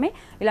 రూపీస్ మాత్రమే.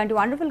 ఇలాంటి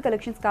వండర్ఫుల్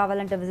కలెక్షన్స్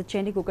కావాలంటే విజిట్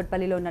చేయండి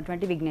కూకట్పల్లిలో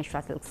ఉన్నటువంటి విఘ్నేశ్వర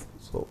సిల్క్స్.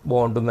 సో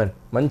బాగుంటుందండి.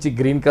 మంచి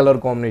గ్రీన్ కలర్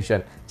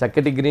కాంబినేషన్,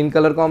 చక్కటి గ్రీన్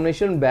కలర్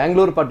కాంబినేషన్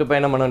బెంగళూరు పట్టు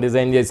పైన మనం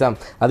డిజైన్ చేసాం.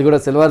 అది కూడా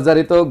సిల్వర్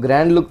జరీతో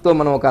గ్రాండ్ లుక్తో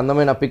మనం ఒక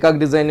అందమైన పికాక్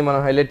డిజైన్ని మనం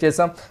హైలైట్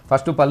చేసాం.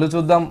 ఫస్ట్ పళ్ళు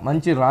చూద్దాం.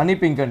 మంచి రాణి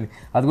పింక్ అండి,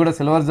 అది కూడా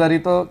సిల్వర్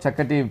జరీతో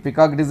చక్కటి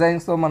పికాక్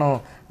డిజైన్స్తో మనం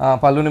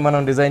పళ్ళుని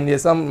మనం డిజైన్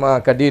చేసాం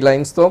కడ్డీ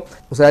లైన్స్తో.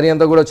 శారీ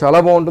అంతా కూడా చాలా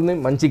బాగుంటుంది.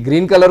 మంచి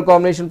గ్రీన్ కలర్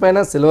కాంబినేషన్ పైన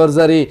సిల్వర్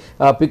జరీ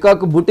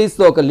పికాక్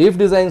బుటీస్తో ఒక లీఫ్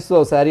డిజైన్స్తో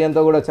శారీ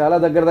అంతా కూడా చాలా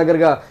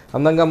దగ్గరగా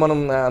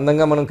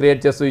అందంగా మనం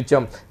క్రియేట్ చేస్తూ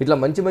ఇచ్చాం. ఇట్లా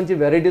మంచి మంచి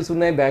వెరైటీస్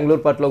ఉన్నాయి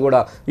బెంగళూరు పట్టులో కూడా.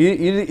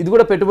 ఇది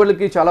కూడా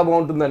పెట్టుబడులకి చాలా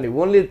బాగుంటుందండి.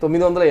 ఓన్లీ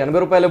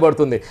 980 రూపాయలే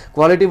పడుతుంది.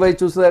 క్వాలిటీ వైజ్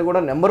చూస్తే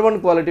కూడా నెంబర్ 1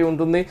 క్వాలిటీ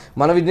ఉంటుంది.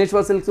 మన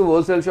విఘ్నేశ్వర సిల్క్స్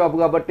హోల్సేల్ షాప్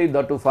కాబట్టి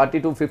దట్టు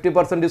 40 to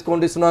 50%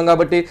 డిస్కౌంట్ ఇస్తున్నాం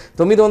కాబట్టి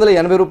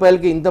 980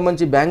 రూపాయలకి ఇంత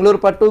మంచి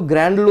బెంగళూరు పట్టు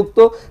గ్రాండ్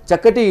లుక్తో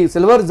చక్కటి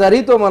సిల్వర్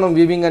జరీతో మనం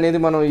వీవింగ్ అనేది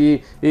మనం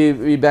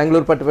ఈ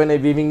బెంగళూరు పట్టు పైన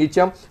వీవింగ్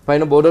ఇచ్చాం.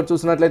 పైన బోర్డర్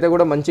చూసినట్లయితే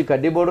కూడా మంచి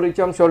కడ్డీ బోర్డర్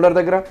ఇచ్చాం షోల్డర్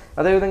దగ్గర.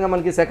 అదేవిధంగా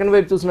మనకి సెకండ్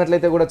వైపు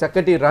చూసినట్లయితే కూడా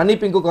చక్కటి రాణి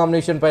పింక్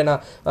కాంబినేషన్ పైన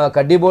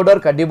కడ్డీ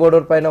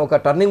బోర్డర్ పైన ఒక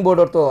టర్నింగ్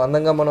బోర్డర్తో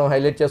అందంగా మనం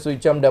హైలైట్ చేస్తూ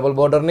ఇచ్చాం డబుల్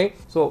బోర్డర్ని.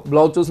 సో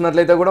బ్లౌజ్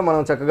చూసినట్లయితే కూడా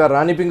మనం చక్కగా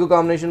రాణి పింక్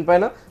కాంబినేషన్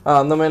పైన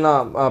అందమైన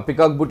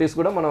పికాక్ బూటీస్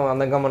కూడా మనం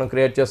అందంగా మనం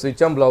క్రియేట్ చేస్తూ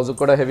ఇచ్చాం. బ్లౌజ్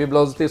కూడా హెవీ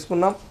బ్లౌజ్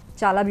తీసుకున్నాం.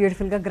 చాలా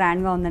బ్యూటిఫుల్గా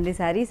గ్రాండ్గా ఉందండి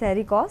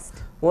శారీ కాస్ట్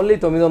ఓన్లీ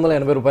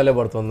 980 రూపాయలే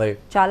పడుతుంది.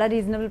 చాలా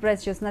రీజనబుల్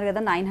ప్రైస్ చూస్తున్నారు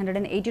కదా,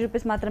 980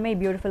 రూపీస్ మాత్రమే ఈ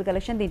బ్యూటిఫుల్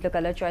కలెక్షన్. దీంట్లో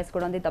కలర్ చాయిస్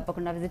కూడా ఉంది,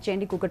 తప్పకుండా విజిట్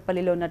చేయండి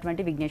కూకట్పల్లిలో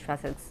ఉన్నటువంటి విఘ్నేశ్వర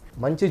సిల్క్స్.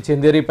 మంచి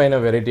చందేరి పైన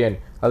వెరైటీ అండి,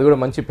 అది కూడా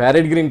మంచి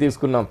ప్యారెట్ గ్రీన్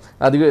తీసుకున్నాం.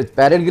 అది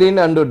parrot green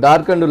and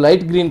dark and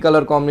light green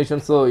colour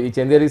కాంబినేషన్స్తో ఈ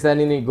చందేరి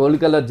శారీని గోల్డ్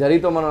కలర్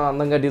జరీతో మనం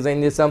అందంగా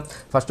డిజైన్ చేసాం.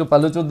 ఫస్ట్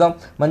పళ్ళు చూద్దాం.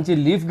 మంచి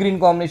లీఫ్ గ్రీన్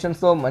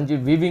కాంబినేషన్స్తో మంచి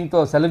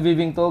వీవింగ్తో సెల్ఫ్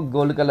వీవింగ్తో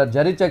గోల్డ్ కలర్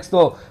జరీ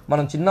చెక్స్తో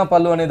మనం చిన్న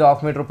పళ్ళు అనేది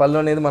 1/2 మీటర్ పళ్ళు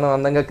అనేది మనం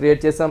అందంగా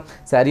క్రియేట్ చేసాం.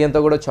 శారీ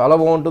అంతా కూడా చాలా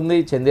బాగుంటుంది.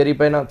 చందేరి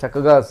పైన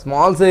చక్కగా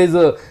స్మాల్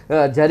సైజు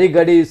జరీ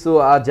గడీస్,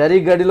 ఆ జరీ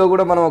గడిలో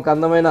కూడా మనం ఒక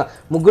అందమైన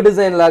ముగ్గు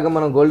డిజైన్ లాగా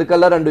మనం గోల్డ్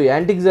కలర్ అండ్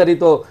యాంటిక్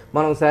జరీతో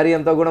మనం శారీ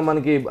అంతా కూడా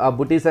మనకి ఆ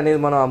బుటీస్ అనేది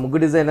మనం ఆ ముగ్గు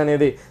డిజైన్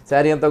అనేది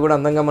శారీ అంతా కూడా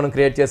అందంగా మనం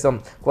క్రియేట్ చేసాం.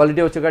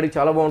 క్వాలిటీ వచ్చేకాడికి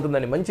చాలా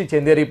బాగుంటుందండి. మంచి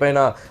చందేరి పైన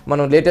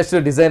మనం లేటెస్ట్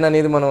డిజైన్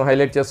అనేది మనం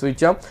హైలైట్ చేస్తూ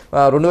ఇచ్చాం.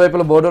 రెండు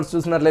వైపుల బోర్డర్స్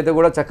చూసినట్లయితే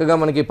కూడా చక్కగా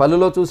మనకి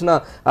పళ్ళులో చూసిన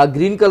ఆ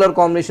గ్రీన్ కలర్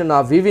కాంబినేషన్,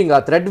 ఆ వీవింగ్,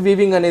 ఆ థ్రెడ్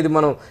వీవింగ్ అనేది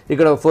మనం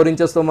ఇక్కడ 4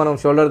 ఇంచెస్తో మనం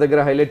షోల్డర్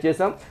దగ్గర హైలైట్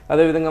చేసాం.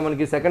 అదేవిధంగా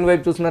మనకి సెకండ్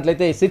వైపు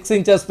చూసినట్లయితే 6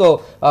 ఇంచెస్తో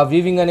ఆ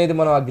వీవింగ్ అనేది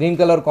మనం ఆ గ్రీన్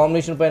కలర్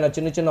కాంబినేషన్ పైన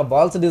చిన్న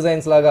బాల్స్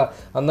డిజైన్స్ లాగా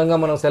అందంగా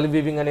మనం సెల్ఫ్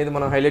వీవింగ్ అనేది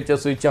మనం హైలైట్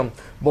చేస్తూ ఇచ్చాం.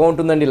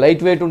 బాగుంటుందండి.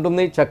 లైట్ వెయిట్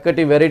ఉంటుంది.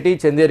 చక్కటి వెరైటీ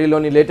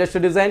చందేరిలోని లేటెస్ట్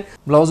డిజైన్.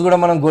 బ్లౌజ్ కూడా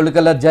మనం గోల్డ్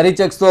కలర్ జరీ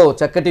చెక్స్తో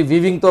చక్కటి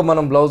వీవింగ్తో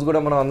మనం బ్లౌజ్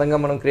కూడా మనం అందంగా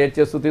మనం క్రియేట్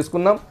చేస్తూ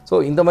తీసుకున్నాం. సో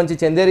ఇంత మంచి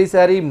చందేరి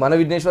శారీ మన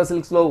విఘ్నేశ్వర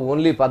సిల్క్స్లో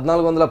ఓన్లీ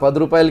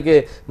 1410 రూపాయలకే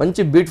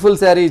మంచి బ్యూటిఫుల్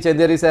శారీ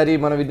చందేరి శారీ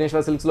మన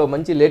విఘ్నేశ్వర సిల్క్స్లో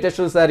మంచి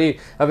లేటెస్ట్ శారీ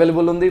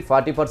అవైలబుల్ ఉంది.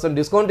 40%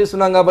 డిస్కౌంట్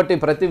ఇస్తున్నాం కాబట్టి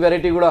ప్రతి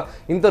వెరైటీ కూడా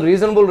ఇంత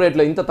రీజనబుల్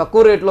రేట్లో, ఇంత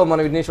తక్కువ రేట్లో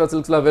మన విఘ్నేశ్వర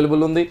సిల్క్స్ లో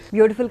అవైలబుల్ ఉంది.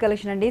 బ్యూటిఫుల్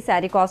కలెక్షన్ అండి.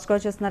 శారీ కాస్ట్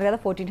కూడా చూస్తున్నారు కదా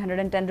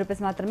 1410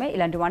 రూపీస్ మాత్రమే.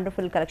 ఇలాంటి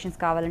వండర్ఫుల్ కలెక్షన్స్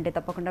కావాలంటే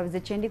తప్పకుండా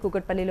విజిట్ చేయండి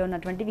కూకట్పల్లిలో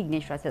ఉన్నటువంటి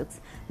విఘ్నేశ్వర సిల్క్స్.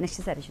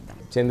 నెక్స్ట్ శారీ చూద్దాం.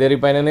 చందేరి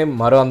పైననే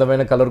మరో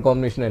అందమైన కలర్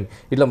కాంబినేషన్ అండి.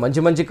 ఇట్లా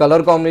మంచి మంచి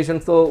కలర్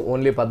కాంబినేషన్స్ తో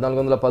ఓన్లీ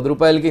 1410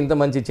 రూపాయలకి ఇంత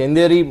మంచి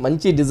చందేరి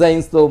మంచి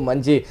డిజైన్స్ తో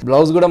మంచి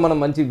బ్లౌజ్ కూడా మనం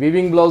మంచి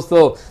వీవింగ్ బ్లౌజ్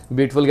తో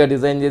బ్యూటిఫుల్ గా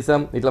డిజైన్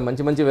చేసాం. ఇట్లా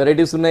మంచి మంచి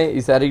వెరైటీస్ ఉన్నాయి.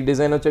 ఈ శారీ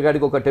డిజైన్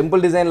వచ్చేకాడికి ఒక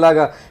టెంపుల్ డిజైన్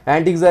లాగా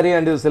యాంటిక్ జరీ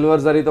అండ్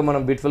సిల్వర్ జరీతో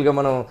మనం బ్యూటిఫుల్ గా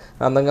మనం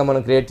అందంగా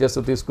మనం క్రియేట్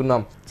చేస్తూ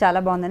తీసుకున్నాం. చాలా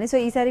బాగుందండి. సో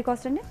ఈ శారీ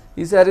కాస్ట్ అండి?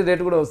 ఈ శారీ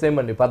రేట్ కూడా సేమ్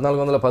అండి,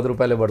 1410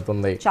 రూపాయలే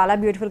పడుతుంది. చాలా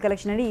బ్యూటిఫుల్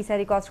కలెక్షన్ అండి. ఈ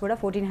శారీ కాస్ట్ కూడా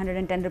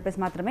 1410 రూపీస్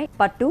మాత్రమే.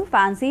 పట్టు,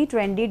 fancy,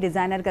 trendy,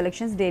 designer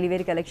collections, daily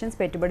wear collections,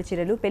 పెట్టుబడి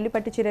చీరలు, పెళ్లి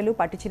పట్టు చీరలు,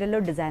 పట్టు చీరల్లో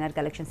డిజైనర్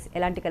కలెక్షన్స్,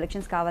 ఎలాంటి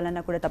కలెక్షన్స్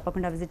కావాలన్నా కూడా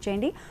తప్పకుండా విజిట్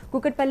చేయండి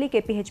కూకట్పల్లి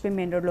కేపీహెచ్పీ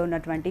మెయిన్ రోడ్ లో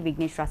ఉన్నటువంటి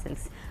విఘ్నేశ్వర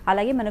సిల్క్స్.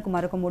 అలాగే మనకు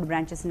మరొక 3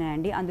 బ్రాంచెస్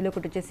ఉన్నాయండి. అందులో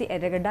ఒకటి వచ్చేసి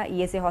ఎర్రగడ్డ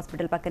ఈఎస్ఏ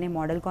హాస్పిటల్ పక్కనే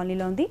మోడల్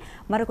కాలనీలో ఉంది.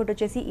 మరొకటి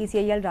వచ్చేసి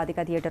ECIL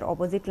Radhika theatre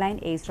opposite line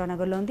ఏస్ట్రా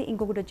నగర్లో ఉంది.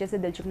 ఇంకొకటి వచ్చేసి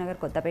దిల్సుఖ్ నగర్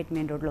కొత్తపేట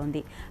మెయిన్ రోడ్లో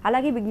ఉంది.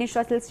 అలాగే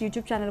విఘ్నేశ్వర సిల్క్స్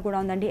యూట్యూబ్ ఛానల్ కూడా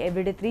ఉందండి.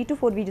 ఎవ్రీడే 3 to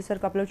 4 వీడియోస్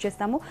వరకు అప్లోడ్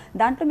చేస్తాము.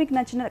 దాంట్లో మీకు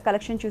నచ్చిన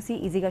కలెక్షన్ చూసి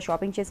ఈజీగా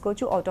షాపింగ్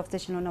చేసుకోవచ్చు. అవుట్ ఆఫ్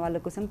స్టేషన్ ఉన్న వాళ్ళ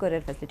కోసం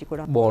కొరియర్ ఫెసిలిటీ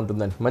కూడా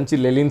బాగుంటుందండి. మంచి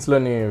లెలిన్స్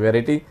లోని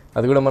వెరైటీ,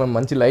 అది కూడా మనం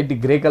మంచి లైట్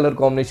గ్రే కలర్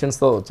కాంబినేషన్స్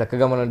తో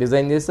చక్కగా మనం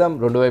డిజైన్ చేస్తాం.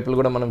 రెండు వైపులు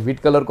కూడా మనం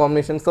వీట్ కలర్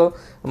కాంబినేషన్స్ తో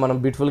మనం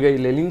బ్యూటిఫుల్ గా ఈ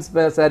లెలిన్స్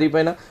శారీ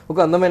పైన ఒక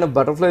అందమైన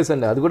బటర్ఫ్లైస్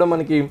అండి. అది కూడా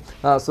మనకి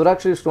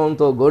సురాక్షి స్టోన్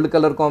తో గోల్డ్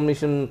కలర్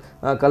కాంబినేషన్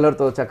కలర్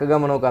తో చక్కగా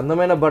మనం ఒక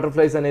అందమైన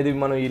బటర్ఫ్లైస్ అనేది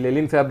మనం ఈ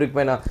లెలిన్ ఫ్యాబ్రిక్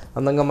పైన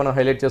అందంగా మనం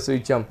హైలైట్ చేస్తూ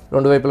ఇచ్చాం.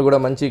 రెండు వైపులు కూడా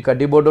మంచి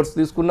కడ్డీ బోర్డర్స్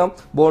తీసుకున్నాం.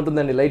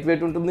 బాగుంటుందండి, లైట్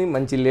వెయిట్ ఉంటుంది.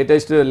 మంచి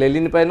లేటెస్ట్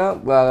లెలిన్ పైన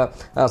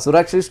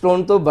సురాక్షి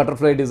స్టోన్ తో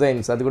బటర్ఫ్లై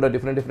డిజైన్స్, అది కూడా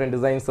డిఫరెంట్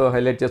డిజైన్స్ తో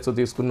హైలైట్ చేస్తూ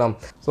తీసుకున్నాం.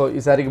 సో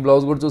ఈ సారికి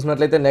బ్లౌజ్ కూడా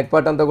చూసినట్లయితే నెక్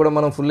పార్ట్ అంతా కూడా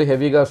మనం ఫుల్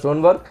హెవీగా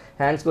స్టోన్ వర్క్,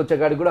 హ్యాండ్స్కి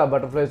వచ్చేకాడికి కూడా ఆ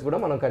బటర్ఫ్లైస్ కూడా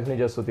మనం కంటిన్యూ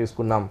చేస్తూ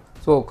తీసుకున్నాం.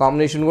 సో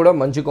కాంబినేషన్ కూడా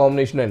మంచి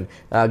కాంబినేషన్ అండి,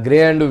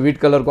 grey and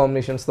wheat colour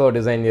కాంబినేషన్స్తో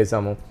design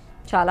చేశాము.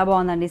 చాలా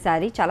బాగుందండి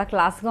శారీ, చాలా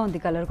క్లాస్గా ఉంది.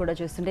 కలర్ కూడా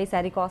చూస్తుంటే ఈ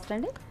శారీ కాస్ట్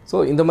అండి? సో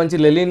ఇంత మంచి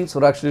లెలిన్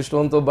సురాక్షి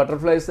స్టోన్తో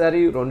బటర్ఫ్లై శారీ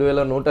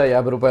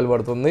 2150 రూపాయలు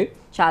పడుతుంది.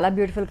 చాలా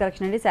బ్యూటిఫుల్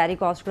కలెక్షన్ అండి. శారీ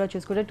కాస్ట్ కూడా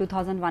చూసుకుంటే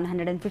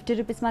 2150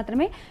 రూపీస్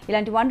మాత్రమే.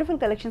 ఇలాంటి వండర్ఫుల్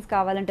కలెక్షన్స్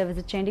కావాలంటే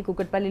విజిట్ చేయండి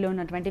కూకట్పల్లిలో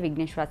ఉన్నటువంటి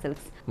విఘ్నేశ్వర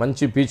సిల్క్స్.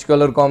 మంచి పీచ్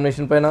కలర్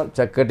కాంబినేషన్ పైన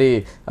చక్కటి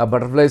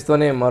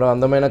బటర్ఫ్లైస్తోనే మరో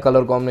అందమైన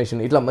కలర్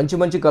కాంబినేషన్. ఇట్లా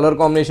మంచి కలర్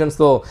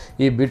కాంబినేషన్స్తో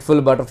ఈ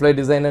బ్యూటిఫుల్ బటర్ఫ్లై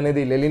డిజైన్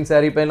అనేది లెలిన్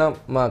శారీ పైన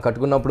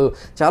కట్టుకున్నప్పుడు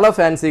చాలా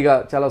ఫ్యాన్సీగా,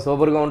 చాలా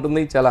సూపర్గా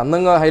ఉంటుంది. చాలా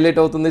అందంగా హైలైట్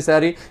అవుతుంది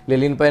శారీ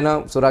లెలిన్ పైన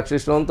సురాక్షి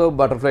స్టోన్తో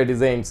బటర్ఫ్లై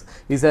డిజైన్స్.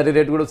 ఈ శారీ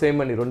రేట్ కూడా సేమ్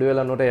అండి,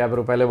 2150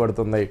 రూపాయలే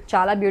పడుతుంది.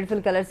 చాలా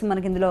బ్యూటిఫుల్ కలర్స్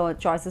మనకి ఇందులో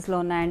చాయిసెస్ లో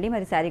ఉన్నాయండి.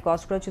 మరి శారీ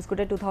కాస్ట్ కూడా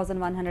చూసుకుంటే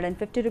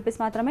 2150 రూపీస్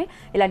మాత్రమే.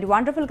 ఇలాంటి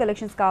వండర్ఫుల్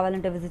కలెక్షన్స్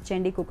కావాలంటే విజిట్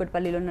చేయండి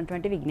కూకట్పల్లిలో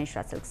ఉన్నటువంటి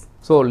Vighneshwara silks.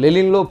 So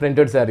లెలిన్లో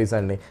printed saris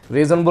అండి,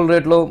 రీజనబుల్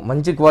రేట్లో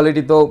మంచి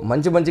క్వాలిటీతో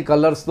మంచి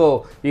కలర్స్తో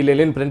ఈ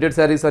లెలిన్ ప్రింటెడ్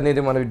శారీస్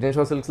అనేది మన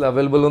విఘ్నేశ్వర సిల్క్స్లో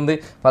అవైలబుల్ ఉంది.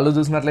 పళ్ళు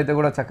చూసినట్లయితే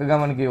కూడా చక్కగా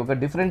మనకి ఒక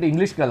డిఫరెంట్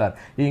ఇంగ్లీష్ కలర్,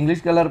 ఈ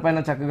ఇంగ్లీష్ కలర్ పైన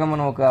చక్కగా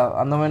మనం ఒక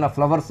అందమైన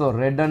flowers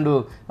red and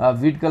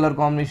wheat colour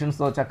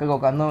కాంబినేషన్స్తో చక్కగా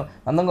ఒక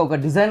అందంగా ఒక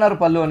డిజైనర్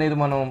పళ్ళు అనేది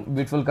మనం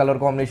బ్యూటిఫుల్ కలర్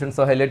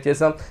కాంబినేషన్స్తో హైలైట్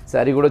చేసాం.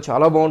 శారీ కూడా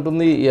చాలా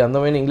బాగుంటుంది. ఈ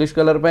అందమైన ఇంగ్లీష్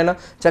కలర్ పైన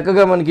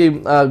చక్కగా మనకి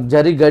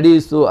జరీ గడి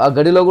ఇస్తూ ఆ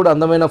గడిలో కూడా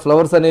అందమైన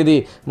ఫ్లవర్స్ అనేది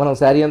మనం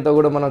శారీ అంతా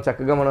కూడా మనం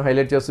చక్కగా మనం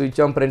హైలైట్ చేస్తూ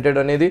ఇచ్చాం. ప్రింటెడ్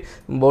అనేది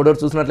బోర్డర్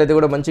చూసినట్లయితే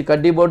కూడా మంచి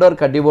కడ్డీ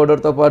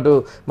బోర్డర్తో పాటు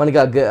మనకి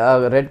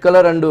red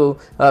colour and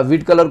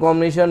wheat colour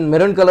combination,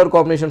 maroon colour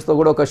కాంబినేషన్స్తో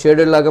కూడా ఒక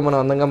షేడెడ్ లాగా మనం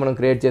అందంగా మనం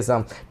క్రియేట్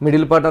చేసాం.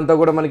 మిడిల్ పార్ట్ అంతా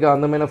కూడా మనకి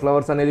అందమైన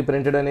ఫ్లవర్స్ అనేది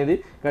ప్రింటెడ్ అనేది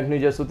కంటిన్యూ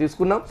చేస్తూ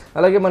తీసుకున్నాం.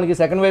 అలాగే మనకి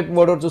సెకండ్ వైపు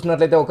బోర్డర్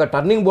చూసినట్లయితే ఒక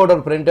టర్నింగ్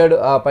బోర్డర్ ప్రింటెడ్,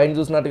 పైన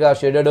చూసినట్టుగా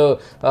షేడెడ్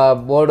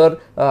బోర్డర్,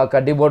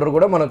 కడ్డీ బోర్డర్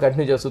కూడా మనం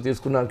కంటిన్యూ చేస్తూ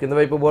తీసుకున్నాం. కింద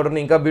వైపు బోర్డర్ని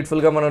ఇంకా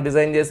బ్యూటిఫుల్గా మనం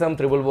డిజైన్ చేసాం,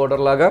 ట్రిపుల్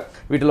బోర్డర్ లాగా.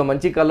 వీటిలో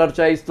మంచి కలర్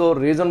చాయిస్తో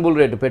రీజనబుల్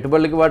రేట్,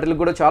 పెట్టుబడులకి వాటికి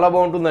కూడా చాలా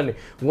బాగుంటుందండి.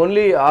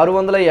 ఓన్లీ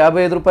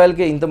 655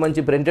 రూపాయలకే ఇంత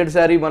మంచి ప్రింటెడ్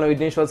శారీ మన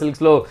విఘ్నేశ్వర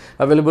సిల్క్స్లో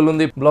అవైలబుల్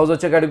ఉంది. బ్లౌజ్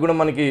వచ్చేకాడికి కూడా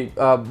మనకి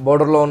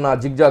బోర్డర్లో ఉన్న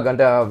జిగ్జాగ్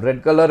అంటే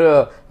red colour,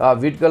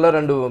 wheat colour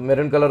and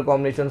maroon colour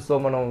కాంబినేషన్స్తో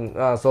మనం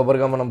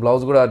సూపర్గా మనం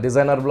బ్లౌజ్ కూడా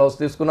డిజైనర్ బ్లౌజ్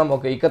తీసుకున్నాం.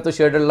 ఒక ఇకత్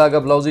షేడెడ్ లాగా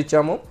బ్లౌజ్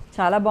ఇచ్చాము.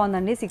 చాలా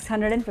బాగుందండి.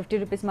 650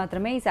 రూపీస్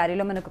మాత్రమే. ఈ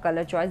శారీలో మనకు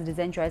కలర్ చాయిస్,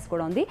 డిజైన్ చాయిస్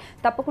కూడా ఉంది.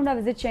 తప్పకుండా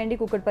విజిట్ చేయండి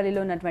కూకట్పల్లిలో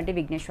ఉన్నటువంటి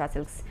విఘ్నేశ్వర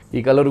సిల్క్స్. ఈ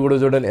కలర్ కూడా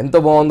చూడండి ఎంత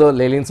బాగుందో,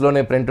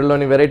 లెలిన్స్లోనే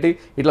ప్రింటెడ్లోని వెరైటీ.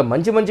 ఇట్లా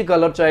మంచి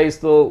కలర్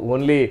చాయిస్తో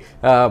ఓన్లీ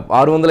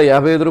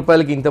 655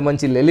 రూపాయలకి ఇంత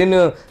మంచి లెలిన్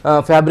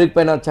ఫ్యాబ్రిక్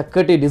పైన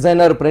చక్కటి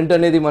డిజైనర్ ప్రింట్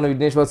అనేది మన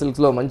విఘ్నేశ్వర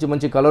సిల్క్స్లో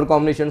మంచి కలర్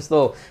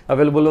కాంబినేషన్స్తో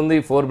అవైలబుల్ ఉంది.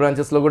 4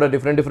 బ్రాంచెస్లో కూడా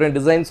డిఫరెంట్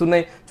డిజైన్స్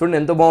ఉన్నాయి. చూడండి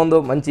ఎంత బాగుందో,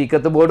 మంచి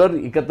ikat border,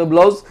 ikat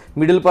blouse,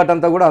 middle part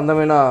అంతా కూడా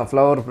అందమైన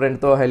ఫ్లవర్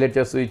ప్రింట్తో హైలైట్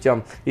చేస్తూ ఇచ్చాం.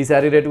 ఈ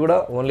శారీ రేట్ కూడా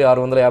ఓన్లీ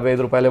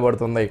 655 రూపాయలే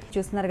పడుతుంది.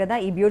 చూస్తున్నారు కదా,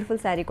 ఈ బ్యూటిఫుల్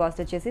శారీ కాస్ట్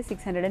వచ్చేసి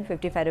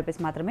 655 రూపీస్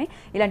మాత్రమే.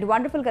 ఇలాంటి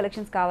వండర్ఫుల్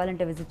కలెక్షన్స్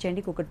కావాలంటే విజిట్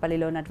చేయండి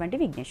కూకట్పల్లిలో ఉన్నటువంటి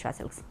విఘ్నేశ్వర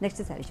సిల్క్స్.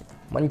 నెక్స్ట్ శారీ చూద్దాం.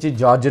 మంచి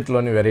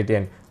జార్జెట్లోని వెరైటీ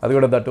అండి, అది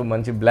కూడా దట్టు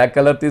మంచి బ్లాక్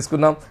కలర్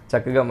తీసుకున్నాం.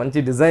 చక్కగా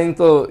మంచి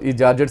డిజైన్తో ఈ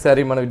జార్జెట్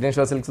శారీ మన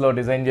విఘ్నేశ్వర సిల్క్స్లో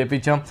డిజైన్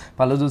చేయించాం.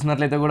 పళ్ళు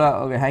చూసినట్లయితే కూడా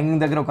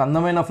హ్యాంగింగ్ దగ్గర ఒక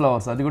అందమైన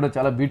ఫ్లవర్స్, అది కూడా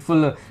చాలా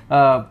బ్యూటిఫుల్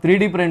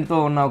 3D ప్రింట్తో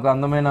ఉన్న ఒక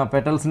అందమైన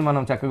పెటల్స్ని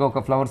మనం చక్కగా ఒక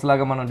ఫ్లవర్స్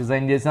లాగా మనం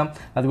డిజైన్ చేసాం.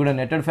 అది కూడా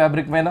నెట్టెడ్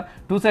ఫ్యాబ్రిక్ పైన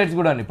 2 సైడ్స్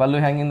కూడా అండి పళ్ళు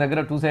హ్యాంగింగ్ దగ్గర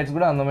 2 సైడ్స్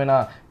కూడా అందమైన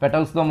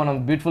పెటల్స్తో మనం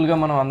బ్యూటిఫుల్గా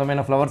మనం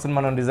అందమైన ఫ్లవర్స్ని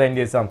మనం డిజైన్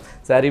చేసాం.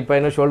 శారీ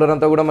పైన షోల్డర్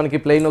అంతా కూడా మనకి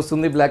ప్లెయిన్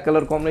వస్తుంది, బ్లాక్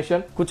కలర్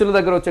కాంబినేషన్. కుచ్చుల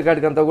దగ్గర వచ్చే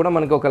కాడికంతా కూడా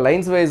మనకి ఒక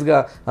లైన్స్ వైజ్గా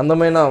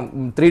అందమైన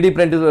 3D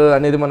ప్రింట్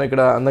అనేది మనం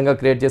ఇక్కడ అందంగా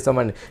క్రియేట్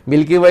చేస్తామండి.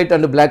 Milky white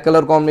and black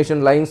colour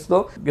combination లైన్స్తో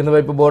కింద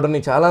వైపు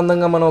బోర్డర్ని చాలా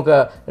అందంగా మనం ఒక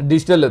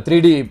డిజిటల్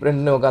 3D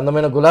ప్రింట్ని ఒక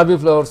అందమైన గులాబీ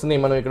ఫ్లవర్స్ని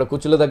మనం ఇక్కడ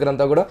కుచ్చుల దగ్గర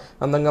అంతా కూడా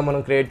అందంగా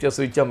మనం క్రియేట్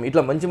చేస్తూ ఇచ్చాం.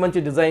 ఇట్లా మంచి మంచి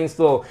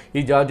డిజైన్స్తో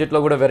ఈ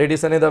జార్జెట్లో కూడా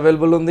వెరైటీస్ అనేది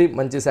అవైలబుల్ ఉంది.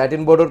 మంచి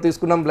సాటిన్ బోర్డర్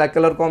తీసుకున్నాం, black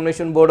colour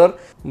combination border.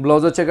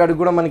 Blouse వచ్చేకాడికి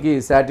కూడా మనకి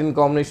సాటిన్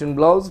కాంబినేషన్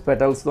బ్లౌజ్,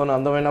 పెటల్స్తో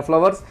అందమైన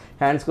ఫ్లవర్స్.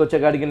 హ్యాండ్స్కి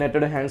వచ్చేకాడికి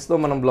నెట్టెడ్ హ్యాండ్స్తో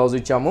మనం బ్లౌజ్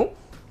ఇచ్చాము.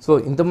 సో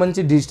ఇంత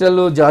మంచి డిజిటల్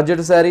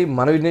జార్జెట్ శారీ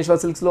మన విఘ్నేశ్వర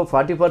సిల్క్స్లో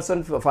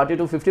 40%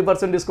 to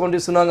 50% డిస్కౌంట్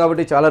ఇస్తున్నాం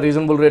కాబట్టి చాలా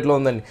రీజనబుల్ రేట్లో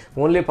ఉందండి.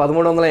 ఓన్లీ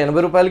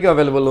 1380 రూపాయలకి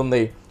అవైలబుల్ ఉంది.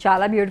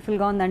 చాలా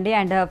బ్యూటిఫుల్గా ఉందండి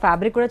అండ్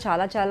ఫ్యాబ్రిక్ కూడా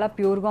చాలా చాలా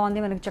ప్యూర్గా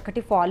ఉంది. మనకి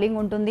చక్కటి ఫాలింగ్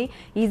ఉంటుంది,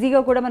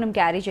 ఈజీగా కూడా మనం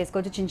క్యారీ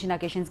చేసుకోవచ్చు. చిన్న చిన్న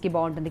అకేషన్స్కి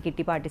బాగుంటుంది,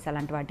 కిట్టి పార్టీస్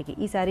అలాంటి వాటికి.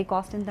 ఈ శారీ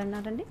కాస్ట్ ఎంత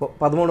అన్నారండి?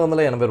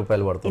 1380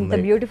 రూపాయలు పడుతుంది.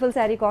 ఇంత బ్యూటిఫుల్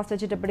శారీ కాస్ట్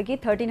వచ్చేటప్పటికి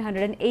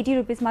 1380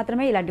 రూపీస్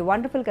మాత్రమే. ఇలాంటి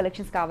వండర్ఫుల్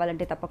కలెక్షన్స్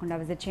కావాలంటే తప్పకుండా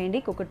విజిట్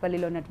చేయండి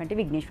కుకట్పల్లిలో ఉన్నటువంటి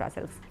Vighneshwara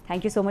silks.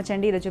 Thank you so much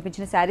అండి. ఈరోజు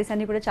చూపించిన శారీస్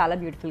అన్ని కూడా చాలా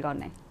బ్యూటిఫుల్గా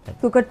ఉన్నాయి.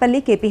 కుకట్పల్లి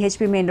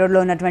KPHP మెయిన్ రోడ్లో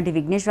ఉన్నటువంటి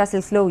విఘ్నేశ్వర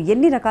సిల్క్స్లో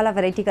ఎన్ని రకాల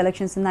వెరైటీ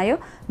కలెక్షన్స్ ఉన్నాయో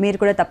మీరు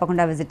కూడా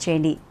తప్పకుండా విజిట్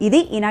చేయండి.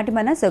 ఇది ఈనాటి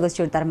మన సొగసు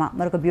చూడ తర్మా.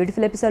 మరొక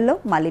బ్యూటిఫుల్ ఎపిసోడ్లో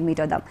మళ్ళీ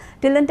మీట్ అవుదాం.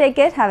 Till then take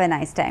care, have a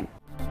nice time.